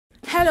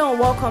Hello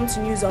and welcome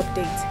to News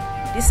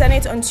Update. The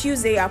Senate on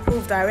Tuesday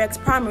approved direct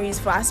primaries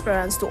for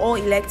aspirants to all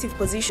elective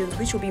positions,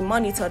 which will be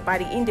monitored by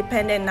the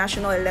Independent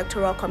National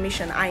Electoral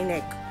Commission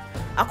 (INEC).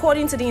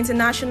 According to the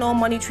International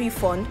Monetary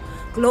Fund,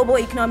 global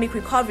economic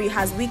recovery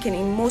has weakened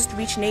in most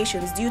rich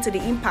nations due to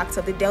the impact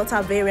of the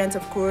Delta variant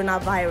of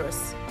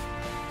coronavirus.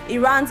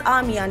 Iran's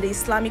army and the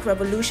Islamic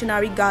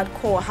Revolutionary Guard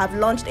Corps have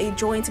launched a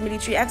joint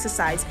military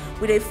exercise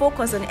with a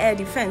focus on air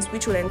defense,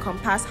 which will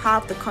encompass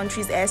half the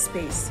country's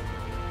airspace.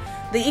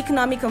 The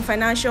Economic and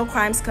Financial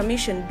Crimes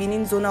Commission,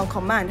 Benin Zonal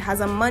Command, has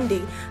on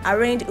Monday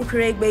arraigned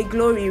Ukeregbe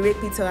Glory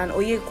Rekpito and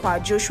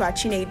Oyekwa Joshua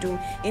Chinedu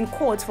in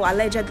court for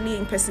allegedly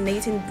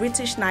impersonating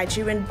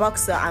British-Nigerian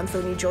boxer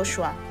Anthony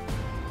Joshua.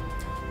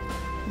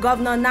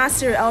 Governor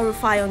Nasir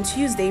El-Rufai on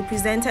Tuesday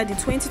presented the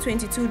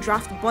 2022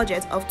 draft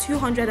budget of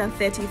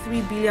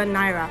 233 billion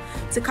naira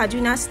to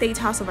Kaduna State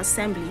House of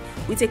Assembly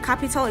with a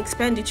capital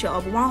expenditure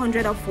of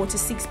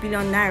 146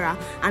 billion naira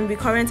and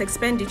recurrent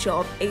expenditure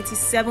of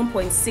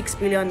 87.6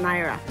 billion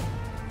naira.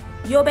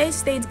 Yobe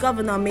State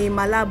Governor Mai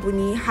Mala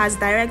Buni has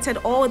directed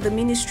all the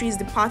ministries,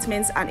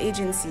 departments and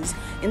agencies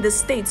in the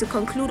state to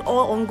conclude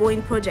all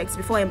ongoing projects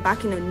before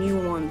embarking on new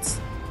ones.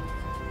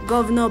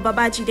 Governor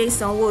Babajide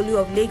Sanwo-Olu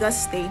of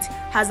Lagos State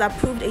has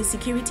approved a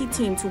security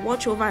team to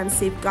watch over and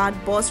safeguard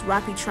bus,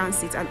 rapid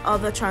transit and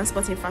other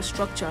transport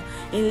infrastructure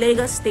in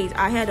Lagos State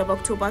ahead of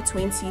October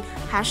 20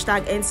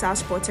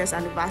 #EndSARS protest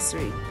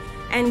anniversary.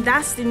 And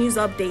that's the news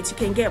update. You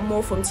can get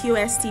more from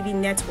TOSTV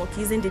network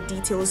using the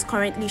details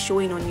currently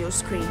showing on your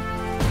screen.